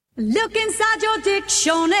Look inside your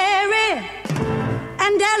dictionary,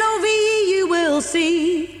 and L-O-V-E you will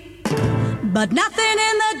see. But nothing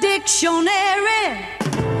in the dictionary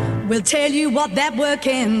will tell you what that word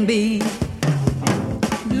can be.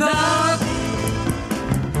 Love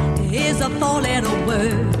is a four-letter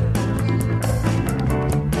word.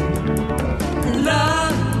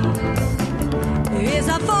 Love is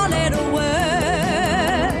a four-letter word.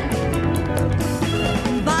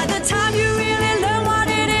 By the time you really learn what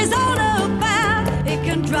it is all about, it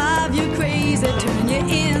can drive you crazy, turn you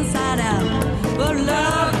inside out. But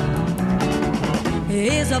love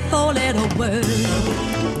is a four-letter word.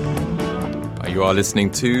 You are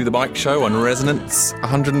listening to The Bike Show on Resonance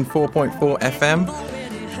 104.4 FM.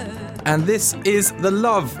 And this is the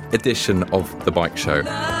Love edition of The Bike Show.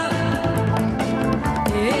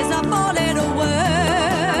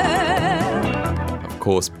 Of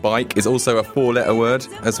course, bike is also a four-letter word,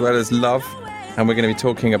 as well as love. And we're going to be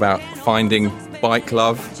talking about finding bike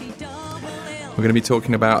love. We're going to be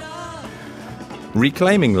talking about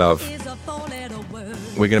reclaiming love.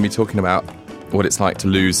 We're going to be talking about what it's like to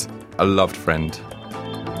lose a loved friend.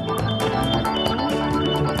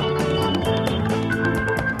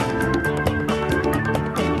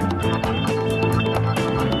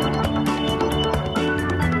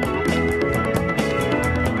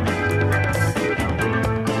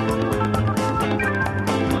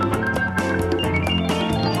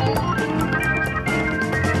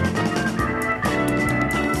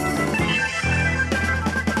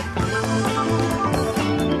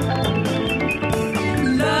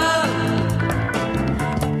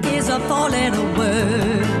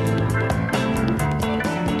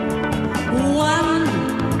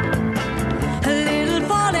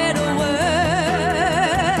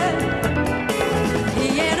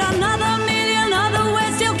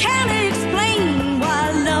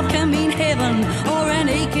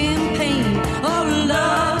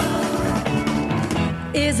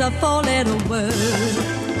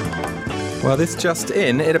 Well, this just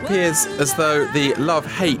in, it appears as though the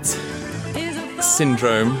love-hate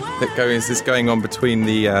syndrome that is going on between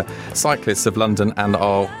the cyclists of London and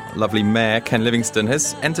our lovely mayor, Ken Livingstone,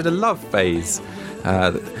 has entered a love phase.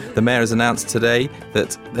 The mayor has announced today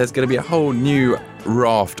that there's going to be a whole new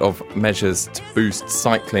raft of measures to boost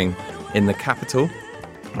cycling in the capital.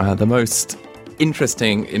 The most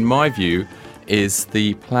interesting, in my view, is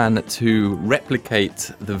the plan to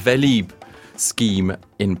replicate the Vélib scheme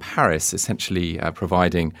in Paris, essentially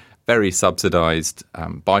providing very subsidised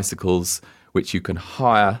bicycles which you can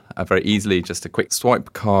hire very easily, just a quick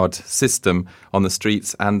swipe card system on the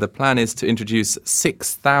streets. And the plan is to introduce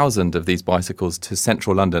 6,000 of these bicycles to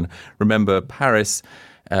central London. Remember, Paris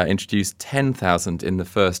introduced 10,000 in the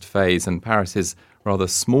first phase, and Paris is rather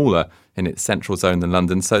smaller in its central zone than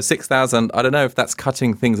London. So 6,000, I don't know if that's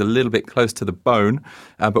cutting things a little bit close to the bone,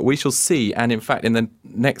 but we shall see. And in fact, in the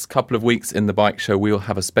next couple of weeks in the Bike Show, we'll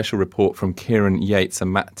have a special report from Kieran Yates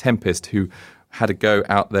and Matt Tempest, who had a go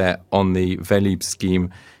out there on the Vélib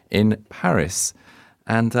scheme in Paris.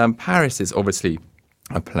 And Paris is obviously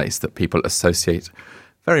a place that people associate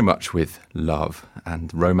very much with love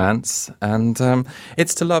and romance. And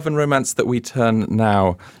it's to love and romance that we turn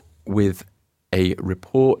now with a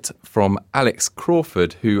report from Alex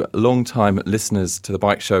Crawford, who long-time listeners to The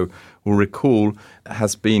Bike Show will recall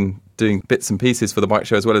has been doing bits and pieces for The Bike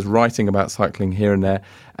Show as well as writing about cycling here and there.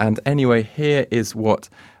 And anyway, here is what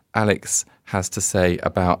Alex has to say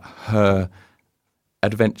about her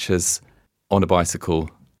adventures on a bicycle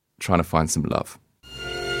trying to find some love.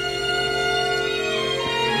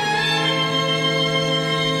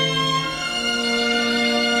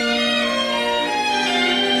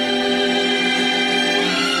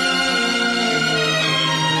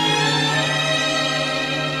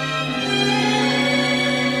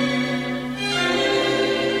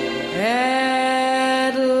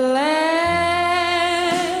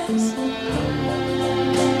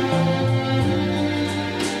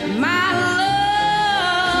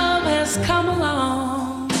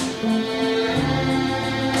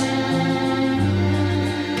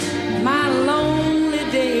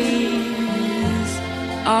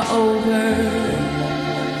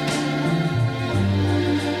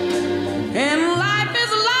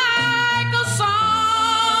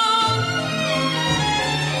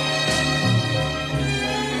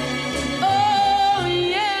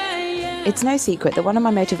 It's no secret that one of my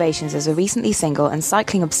motivations as a recently single and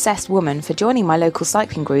cycling-obsessed woman for joining my local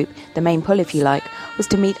cycling group, the main pull if you like, was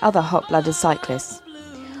to meet other hot-blooded cyclists.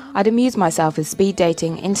 I'd amuse myself with speed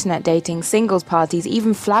dating, internet dating, singles parties,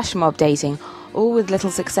 even flash mob dating, all with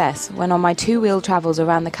little success, when on my two-wheel travels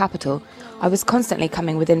around the capital, I was constantly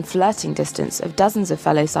coming within flirting distance of dozens of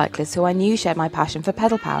fellow cyclists who I knew shared my passion for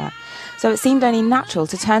pedal power, so it seemed only natural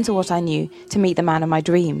to turn to what I knew to meet the man of my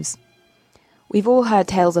dreams. We've all heard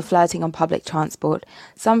tales of flirting on public transport.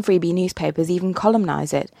 Some freebie newspapers even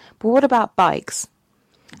columnise it. But what about bikes?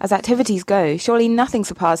 As activities go, surely nothing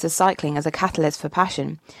surpasses cycling as a catalyst for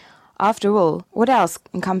passion. After all, what else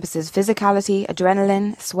encompasses physicality,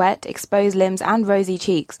 adrenaline, sweat, exposed limbs and rosy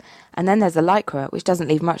cheeks? And then there's the lycra, which doesn't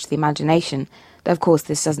leave much to the imagination. Though of course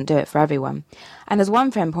this doesn't do it for everyone. And as one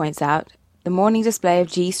friend points out, the morning display of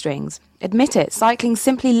G-strings. Admit it, cycling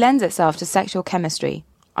simply lends itself to sexual chemistry.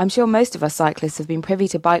 I'm sure most of us cyclists have been privy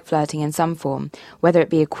to bike flirting in some form, whether it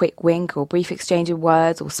be a quick wink or brief exchange of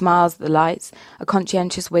words or smiles at the lights, a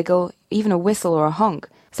conscientious wiggle, even a whistle or a honk.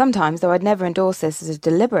 Sometimes, though I'd never endorse this as a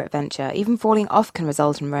deliberate venture, even falling off can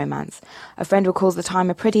result in romance. A friend recalls the time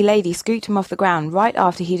a pretty lady scooped him off the ground right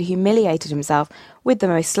after he'd humiliated himself with the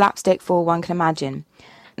most slapstick fall one can imagine.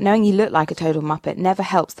 Knowing you look like a total muppet never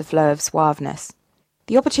helps the flow of suaveness.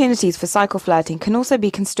 The opportunities for cycle flirting can also be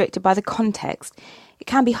constricted by the context. It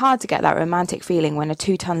can be hard to get that romantic feeling when a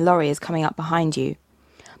 2-ton lorry is coming up behind you.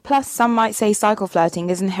 Plus, some might say cycle flirting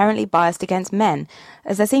is inherently biased against men,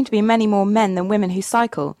 as there seem to be many more men than women who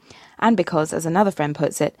cycle, and because, as another friend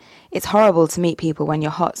puts it, it's horrible to meet people when you're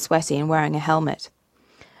hot, sweaty and wearing a helmet.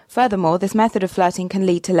 Furthermore, this method of flirting can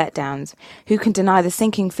lead to letdowns. Who can deny the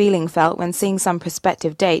sinking feeling felt when seeing some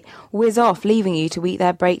prospective date whiz off, leaving you to eat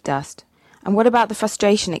their brake dust? And what about the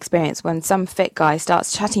frustration experience when some fit guy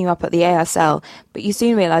starts chatting you up at the ASL, but you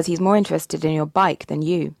soon realise he's more interested in your bike than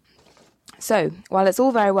you? So, while it's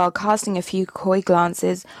all very well casting a few coy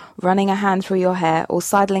glances, running a hand through your hair, or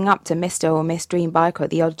sidling up to Mr. or Miss Dream Biker at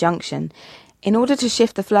the odd junction, in order to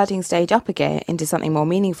shift the flirting stage up a gear into something more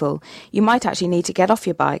meaningful, you might actually need to get off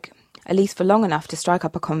your bike, at least for long enough to strike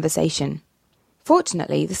up a conversation.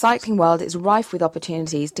 Fortunately, the cycling world is rife with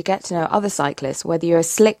opportunities to get to know other cyclists, whether you're a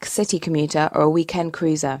slick city commuter or a weekend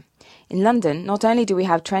cruiser. In London, not only do we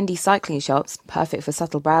have trendy cycling shops, perfect for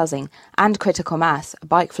subtle browsing, and Critical Mass, a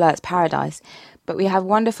bike flirt's paradise, but we have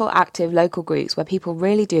wonderful active local groups where people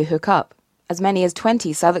really do hook up. As many as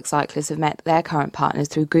 20 Southwark cyclists have met their current partners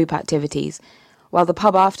through group activities, while the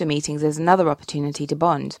pub after meetings is another opportunity to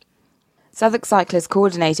bond. Southwark cyclist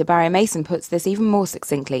coordinator Barry Mason puts this even more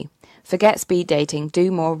succinctly. Forget speed dating,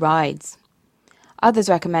 do more rides. Others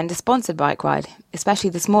recommend a sponsored bike ride, especially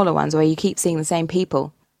the smaller ones where you keep seeing the same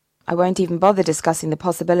people. I won't even bother discussing the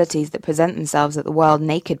possibilities that present themselves at the World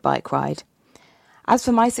Naked Bike Ride. As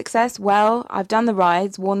for my success, well, I've done the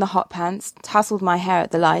rides, worn the hot pants, tousled my hair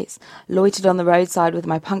at the lights, loitered on the roadside with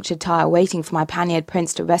my punctured tyre waiting for my panniered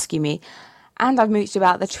prince to rescue me, and I've mooched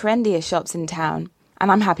about the trendiest shops in town,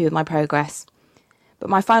 and I'm happy with my progress. But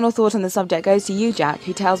my final thought on the subject goes to you, Jack,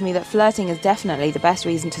 who tells me that flirting is definitely the best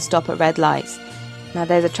reason to stop at red lights. Now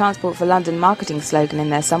there's a Transport for London marketing slogan in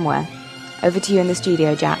there somewhere. Over to you in the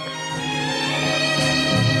studio, Jack.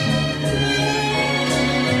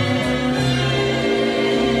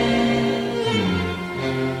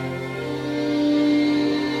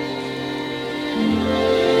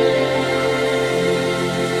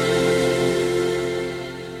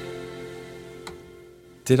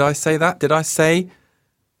 Did I say that? Did I say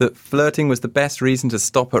that flirting was the best reason to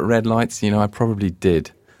stop at red lights? You know, I probably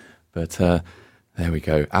did. But there we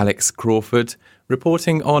go. Alex Crawford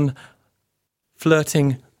reporting on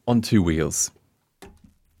flirting on two wheels.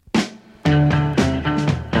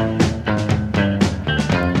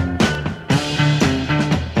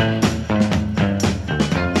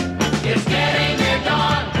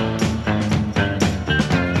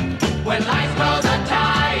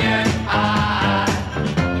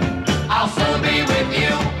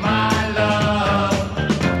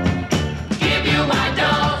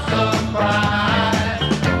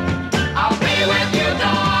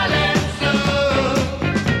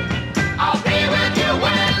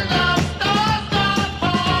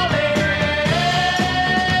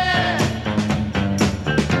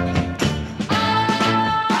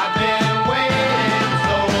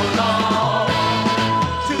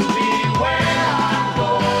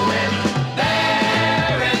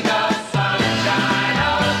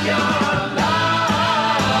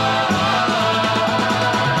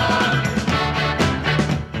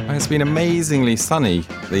 Been amazingly sunny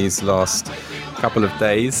these last couple of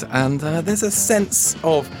days, and there's a sense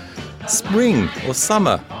of spring or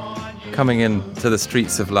summer coming into the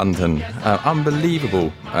streets of London.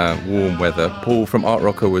 Unbelievable warm weather. Paul from Art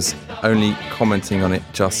Rocker was only commenting on it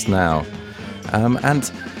just now. And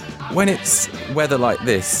when it's weather like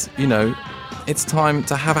this, you know, it's time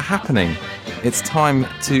to have a happening. It's time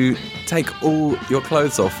to take all your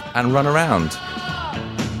clothes off and run around.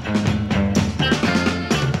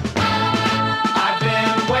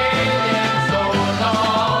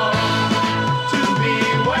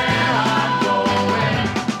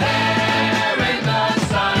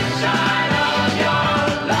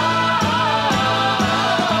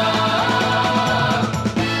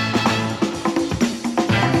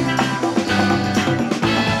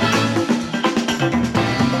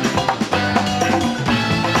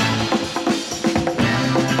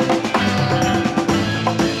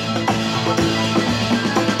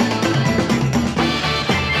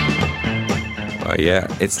 Yeah,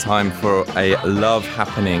 it's time for a love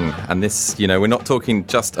happening. And this, we're not talking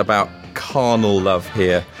just about carnal love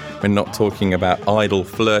here. We're not talking about idle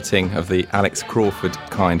flirting of the Alex Crawford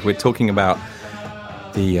kind. We're talking about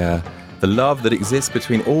the love that exists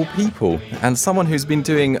between all people. And someone who's been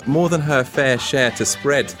doing more than her fair share to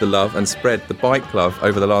spread the love and spread the bike love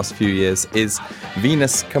over the last few years is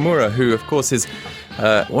Venus Kamura, who, of course, is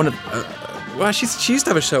one of... she used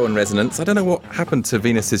to have a show on Resonance. I don't know what happened to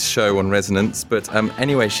Venus's show on Resonance, but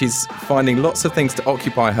anyway, she's finding lots of things to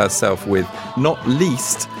occupy herself with, not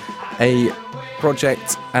least a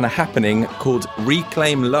project and a happening called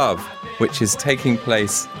Reclaim Love, which is taking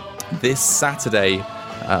place this Saturday,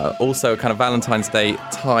 also a kind of Valentine's Day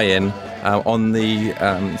tie-in on the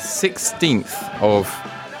 16th of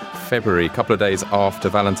February, a couple of days after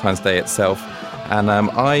Valentine's Day itself. And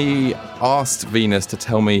I asked Venus to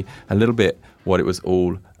tell me a little bit what it was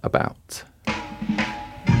all about.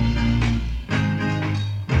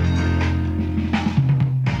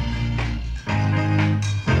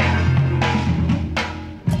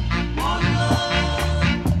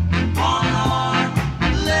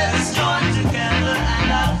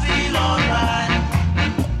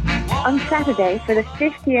 On Saturday, for the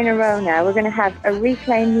 5th year in a row now, we're going to have a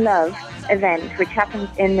Reclaim Love event, which happens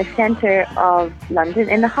in the centre of London,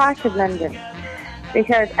 in the heart of London.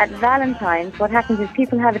 Because at Valentine's, what happens is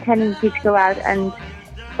people have a tendency to go out and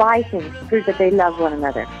buy things to prove that they love one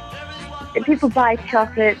another. People buy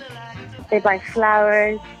chocolate, they buy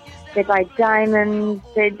flowers, they buy diamonds,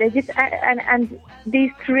 they just and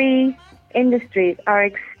these three industries are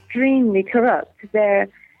extremely corrupt. They're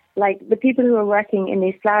like the people who are working in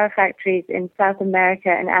these flower factories in South America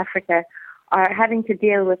and Africa are having to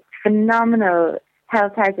deal with phenomenal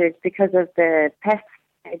health hazards because of the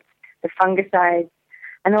pesticides, the fungicides,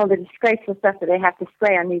 and all the disgraceful stuff that they have to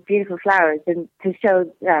spray on these beautiful flowers and to show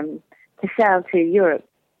to sell to Europe.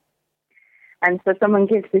 And so someone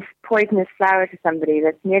gives this poisonous flower to somebody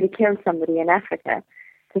that's nearly killed somebody in Africa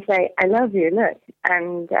to say, "I love you, look."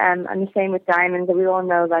 And the same with diamonds. And we all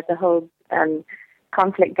know about the whole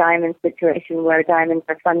conflict diamond situation where diamonds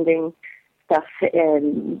are funding stuff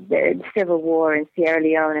in the civil war in Sierra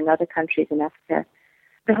Leone and other countries in Africa.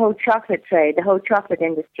 The whole chocolate trade, the whole chocolate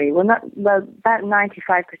industry, about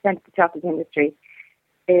 95% of the chocolate industry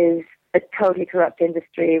is a totally corrupt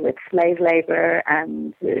industry with slave labor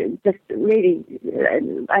and just really,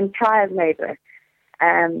 and child labor,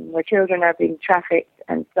 where children are being trafficked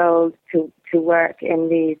and sold to work in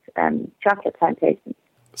these chocolate plantations.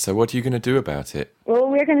 So what are you going to do about it? Well,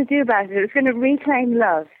 what we're going to do about it is going to reclaim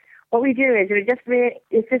love. What we do is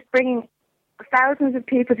it's just bringing thousands of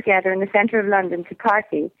people together in the centre of London to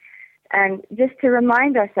party, and just to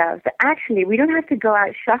remind ourselves that actually we don't have to go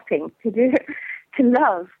out shopping to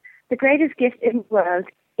love. The greatest gift in the world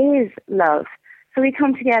is love. So we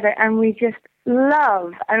come together and we just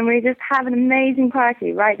love, and we just have an amazing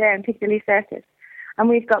party right there in Piccadilly Circus. And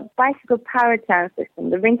we've got bicycle-powered sound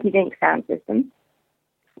system, the rinky-dink sound system.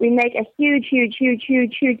 We make a huge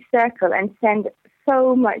circle and send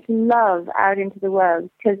so much love out into the world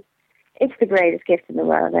because it's the greatest gift in the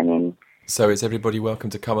world. I mean, so is everybody welcome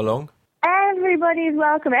to come along? Everybody is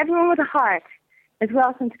welcome. Everyone with a heart is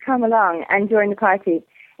welcome to come along and join the party.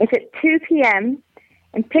 It's at 2 p.m.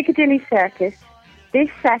 in Piccadilly Circus this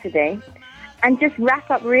Saturday. And just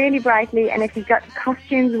wrap up really brightly, and if you've got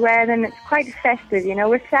costumes, wear them. It's quite festive,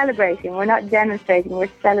 We're celebrating. We're not demonstrating. We're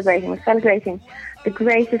celebrating. We're celebrating the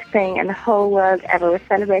greatest thing in the whole world ever. We're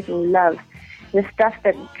celebrating love, the stuff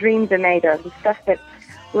that dreams are made of, the stuff that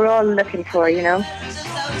we're all looking for,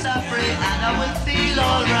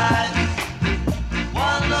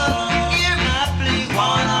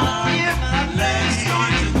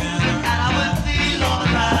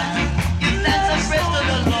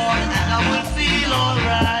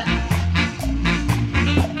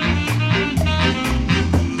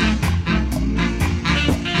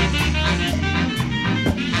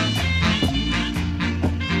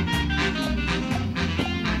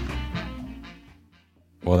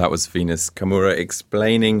 Well, that was Venus Kamura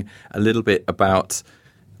explaining a little bit about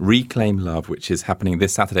Reclaim Love, which is happening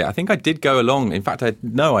this Saturday. I think I did go along. In fact, I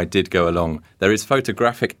know I did go along. There is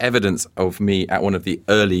photographic evidence of me at one of the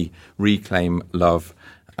early Reclaim Love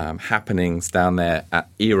happenings down there at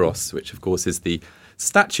Eros, which of course is the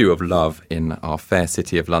Statue of Love in our fair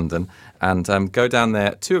city of London. And go down there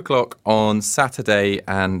at 2 o'clock on Saturday,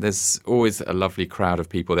 and there's always a lovely crowd of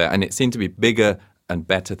people there. And it seemed to be bigger and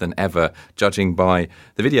better than ever, judging by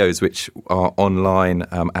the videos which are online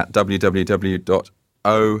at www.o-i-l.net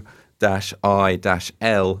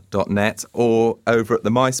or over at the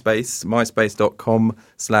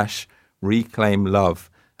myspace.com/reclaimlove.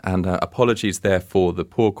 And apologies there for the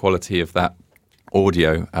poor quality of that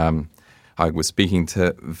audio. I was speaking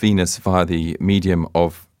to Venus via the medium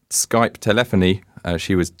of Skype telephony.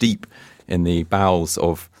 She was deep in the bowels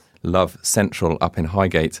of Love Central up in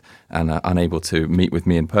Highgate and unable to meet with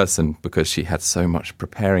me in person because she had so much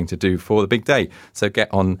preparing to do for the big day. So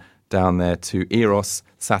get on down there to Eros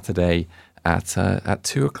Saturday at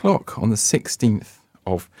 2 o'clock on the 16th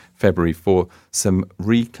of February for some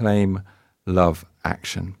Reclaim Love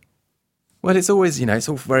action. Well, it's always, it's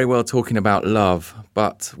all very well talking about love,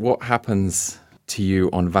 but what happens to you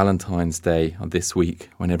on Valentine's Day this week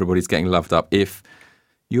when everybody's getting loved up if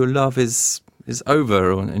your love is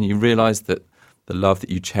over and you realise that the love that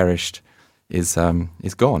you cherished is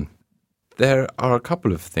gone? There are a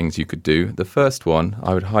couple of things you could do. The first one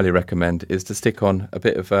I would highly recommend is to stick on a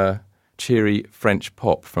bit of a cheery French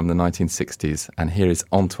pop from the 1960s. And here is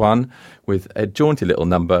Antoine with a jaunty little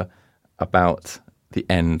number about the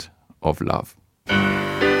end of love.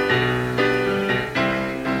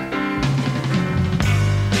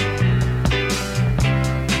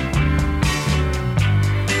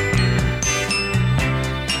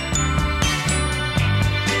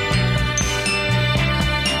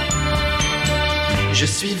 Je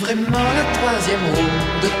suis vraiment la troisième roue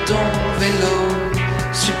de ton vélo,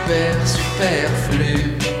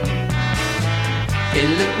 superflu. Et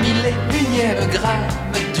le 1001e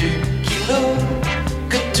gramme du kilo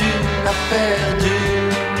que tu as perdu.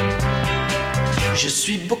 Je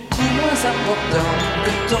suis beaucoup moins important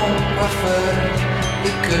que ton coiffeur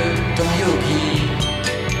et que ton yogi.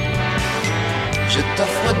 Je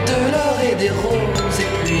t'offre de l'or et des roses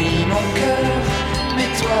et puis mon cœur, mais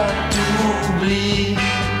toi tu m'oublies.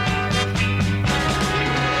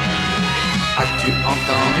 As-tu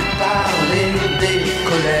entendu parler des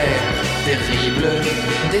colères terribles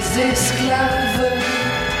des esclaves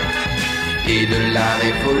et de la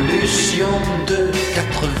révolution de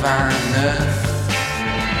 89?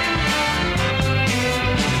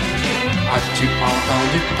 As-tu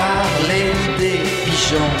entendu parler des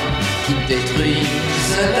pigeons qui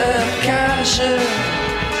détruisent leur cage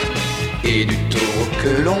et du taureau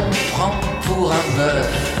que l'on prend pour un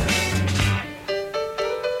bœuf?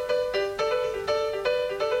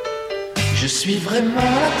 Je suis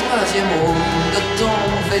vraiment la troisième roue de ton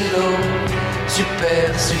vélo,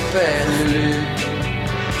 superflu.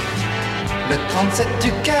 Le 37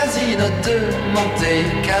 du casino de Monte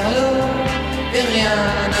Carlo et rien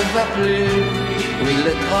ne va plus. Oui,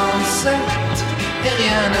 le 37 et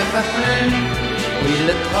rien ne va plus. Oui,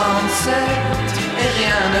 le 37 et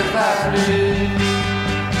rien ne va plus.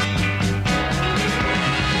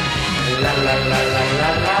 La la la la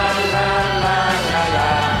la la la la la la.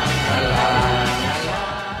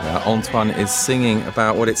 Antoine is singing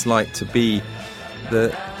about what it's like to be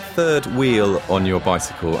the third wheel on your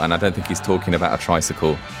bicycle, and I don't think he's talking about a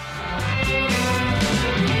tricycle.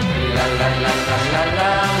 La la la la la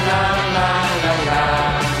la la la la la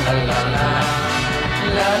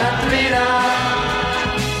la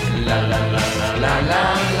la la la la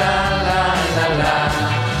la la la.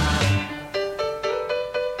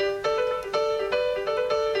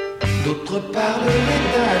 D'autres parleraient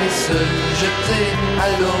d'aller se jeter à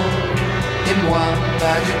l'eau, et moi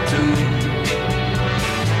pas du tout.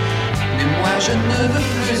 Mais moi je ne veux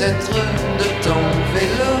plus être de ton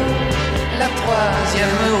vélo, la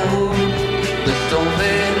troisième roue de ton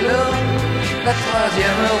vélo, la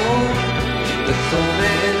troisième roue de ton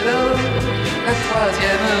vélo, la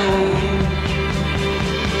troisième roue.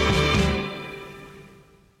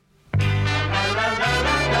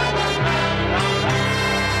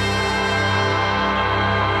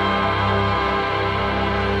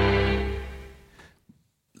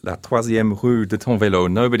 La troisième roue de ton vélo.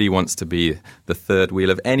 Nobody wants to be the third wheel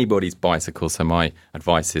of anybody's bicycle, so my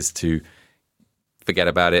advice is to forget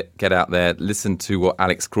about it, get out there, listen to what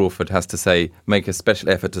Alex Crawford has to say, make a special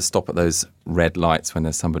effort to stop at those red lights when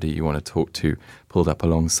there's somebody you want to talk to pulled up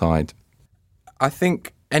alongside. I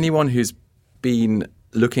think anyone who's been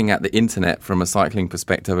looking at the internet from a cycling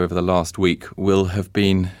perspective over the last week will have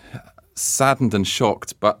been saddened and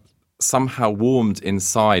shocked, but somehow warmed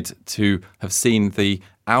inside to have seen the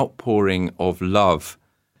outpouring of love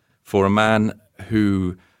for a man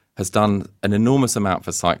who has done an enormous amount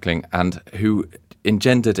for cycling and who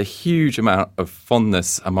engendered a huge amount of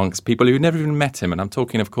fondness amongst people who never even met him. And I'm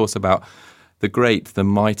talking, of course, about the great, the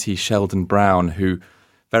mighty Sheldon Brown, who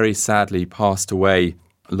very sadly passed away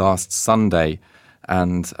last Sunday.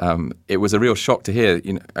 And it was a real shock to hear.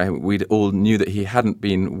 We all knew that he hadn't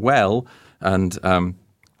been well and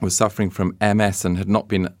was suffering from MS and had not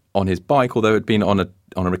been on his bike, although had been on a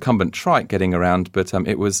recumbent trike getting around. But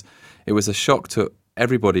it was a shock to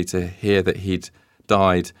everybody to hear that he'd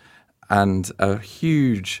died, and a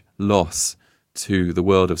huge loss to the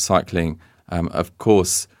world of cycling. Of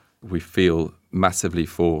course, we feel massively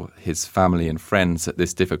for his family and friends at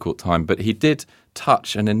this difficult time, but he did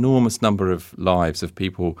touch an enormous number of lives of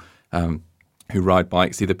people who ride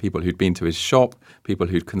bikes, either people who'd been to his shop, people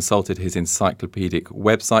who'd consulted his encyclopedic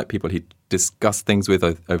website, people he'd discussed things with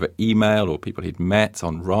over email, or people he'd met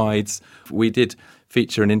on rides. We did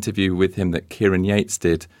feature an interview with him that Kieran Yates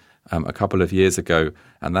did a couple of years ago,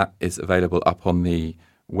 and that is available up on the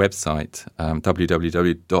website,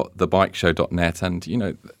 www.thebikeshow.net.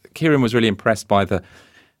 And, Kieran was really impressed by the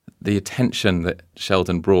attention that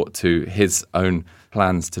Sheldon brought to his own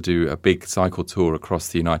plans to do a big cycle tour across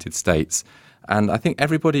the United States. And I think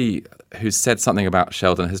everybody who's said something about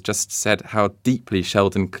Sheldon has just said how deeply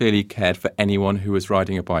Sheldon clearly cared for anyone who was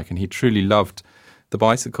riding a bike. And he truly loved the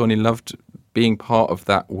bicycle, and he loved being part of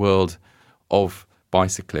that world of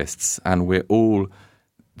bicyclists. And we're all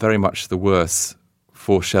very much the worse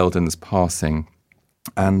for Sheldon's passing.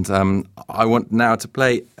 And I want now to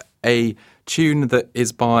play a tune that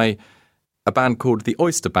is by a band called the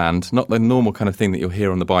Oyster Band, not the normal kind of thing that you'll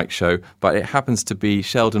hear on the Bike Show, but it happens to be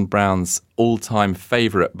Sheldon Brown's all-time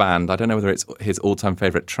favourite band. I don't know whether it's his all-time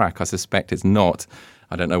favourite track. I suspect it's not.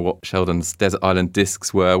 I don't know what Sheldon's Desert Island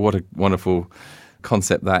Discs were. What a wonderful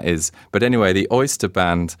concept that is. But anyway, the Oyster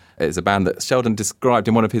Band is a band that Sheldon described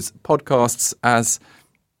in one of his podcasts as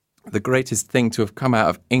the greatest thing to have come out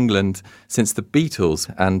of England since the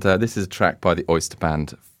Beatles. And this is a track by the Oyster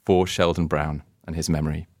Band for Sheldon Brown and his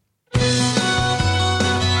memory.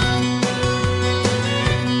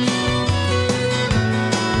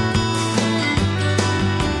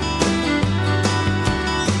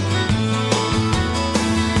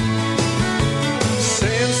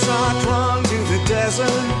 Since I clung to the desert,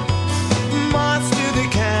 months to the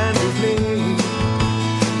kind of lean.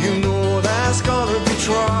 You know there's gonna be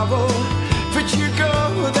trouble, but you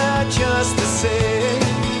go there just the same.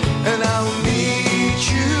 And I'll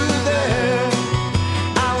meet you there.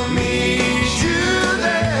 I'll meet you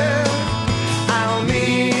there. I'll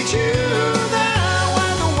meet you there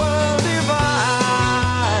when the world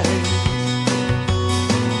divides.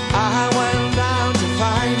 I went down to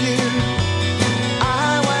find you.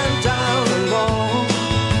 I went down alone.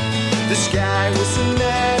 The sky was a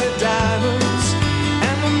net of diamonds,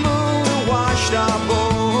 and the moon washed our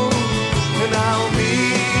bones. And I'll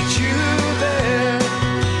meet you there.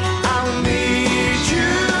 I'll meet you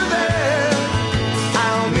there.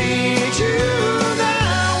 I'll meet you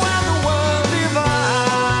there when the world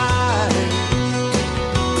divides.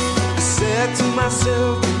 I said to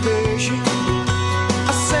myself, be patient. I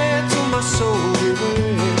said to my soul,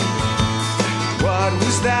 beware. What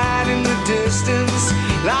was that in the distance?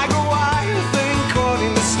 Like a wild thing caught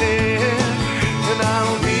in the snare. And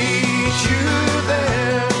I'll meet you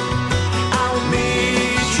there. I'll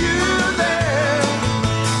meet you there.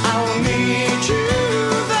 I'll meet you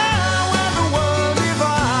there when the world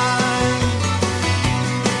divides.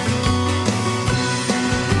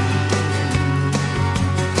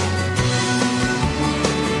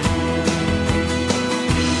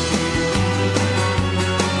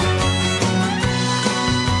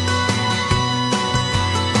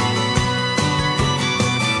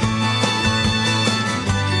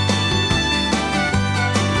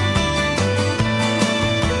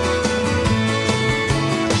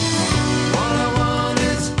 What I want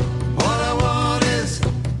is, what I want is,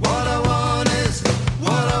 what I want is,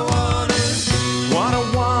 what I want is. What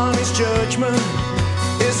I want is judgment.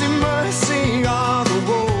 Is it mercy on the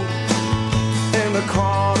road? In the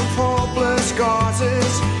court of hopeless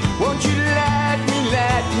causes, won't you let me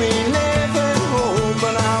live in hope?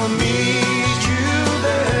 And I'll meet you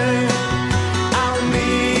there. I'll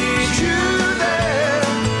meet you there.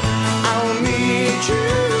 I'll meet you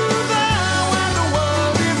there when the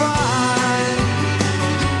world divides.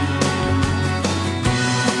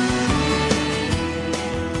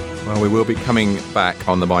 Well, we will be coming back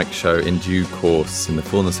on the Bike Show in due course, in the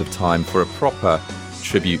fullness of time, for a proper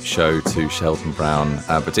tribute show to Sheldon Brown,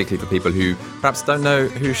 particularly for people who perhaps don't know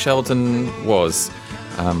who Sheldon was.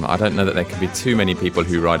 I don't know that there can be too many people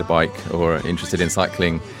who ride a bike or are interested in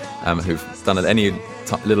cycling who've done any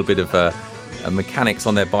little bit of mechanics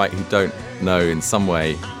on their bike who don't know in some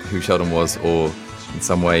way who Sheldon was, or in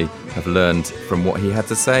some way have learned from what he had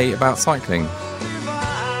to say about cycling.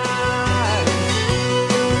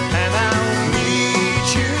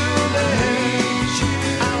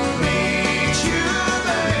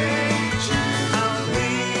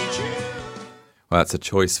 Well, that's a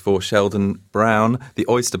choice for Sheldon Brown, the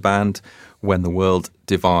Oyster Band, When the World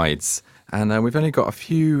Divides. And we've only got a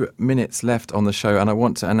few minutes left on the show, and I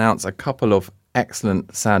want to announce a couple of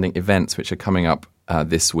excellent sounding events which are coming up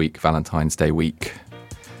this week, Valentine's Day week.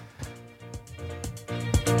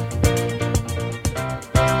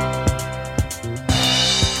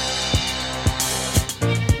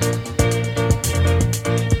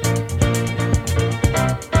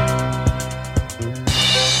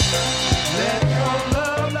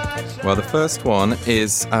 Well, the first one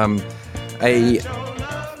is a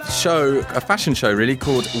fashion show really,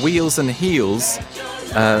 called Wheels and Heels,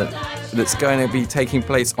 that's going to be taking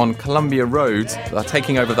place on Columbia Road,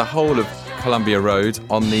 taking over the whole of Columbia Road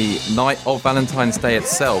on the night of Valentine's Day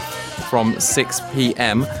itself from 6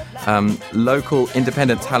 p.m. Local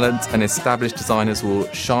independent talent and established designers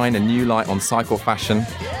will shine a new light on cycle fashion,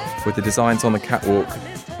 with the designs on the catwalk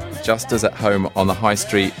just as at home on the high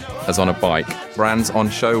street as on a bike. Brands on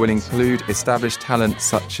show will include established talent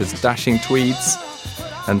such as Dashing Tweeds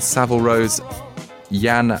and Savile Row's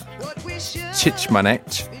Jan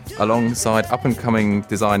Chichmanec, alongside up-and-coming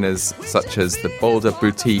designers such as the Boulder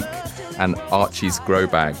Boutique and Archie's Grow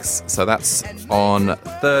Bags. So that's on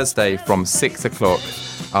Thursday from 6 o'clock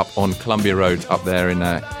up on Columbia Road up there in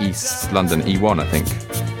East London, E1, I think.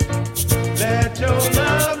 Let your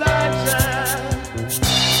love light shine.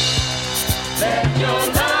 Let your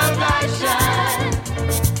love light shine.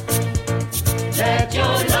 Let your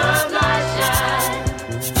love light shine.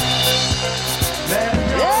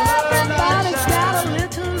 Everybody's got a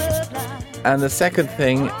little love light. And the second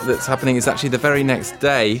thing that's happening is actually the very next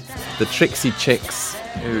day. The Trixie Chicks,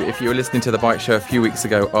 who, if you were listening to the bike show a few weeks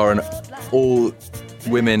ago, are an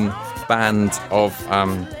all-women band of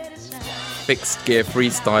fixed gear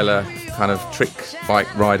freestyler kind of trick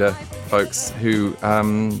bike rider folks who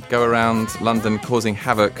go around London causing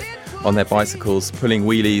havoc on their bicycles, pulling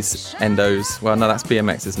wheelies, endos. Well, no, that's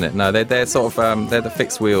BMX, isn't it? No, they're sort of they're the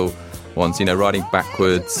fixed wheel ones, you know, riding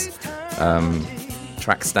backwards,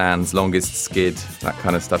 track stands, longest skid, that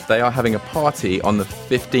kind of stuff. They are having a party on the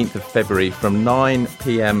 15th of February from 9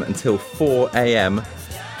 p.m. until 4 a.m.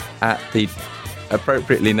 at the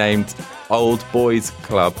appropriately named Old Boys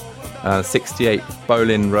Club, 68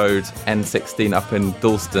 Bolin Road, N16 up in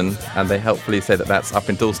Dalston, and they helpfully say that that's up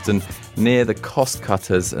in Dalston near the Cost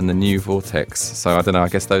Cutters and the New Vortex. So I don't know, I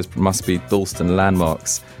guess those must be Dalston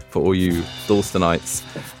landmarks for all you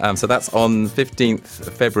Dalstonites. So that's on 15th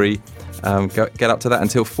of February. Get up to that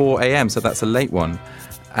until 4 a.m, so that's a late one.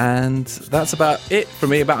 And that's about it for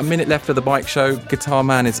me. About a minute left of the bike show. Guitar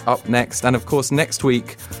Man is up next, and of course next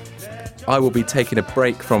week I will be taking a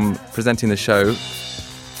break from presenting the show,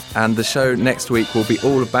 and the show next week will be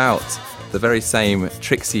all about the very same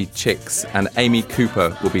Trixie Chicks, and Amy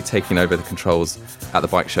Cooper will be taking over the controls at the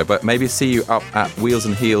bike show. But maybe see you up at Wheels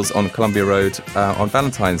and Heels on Columbia Road on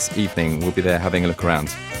Valentine's evening. We'll be there having a look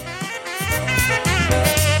around.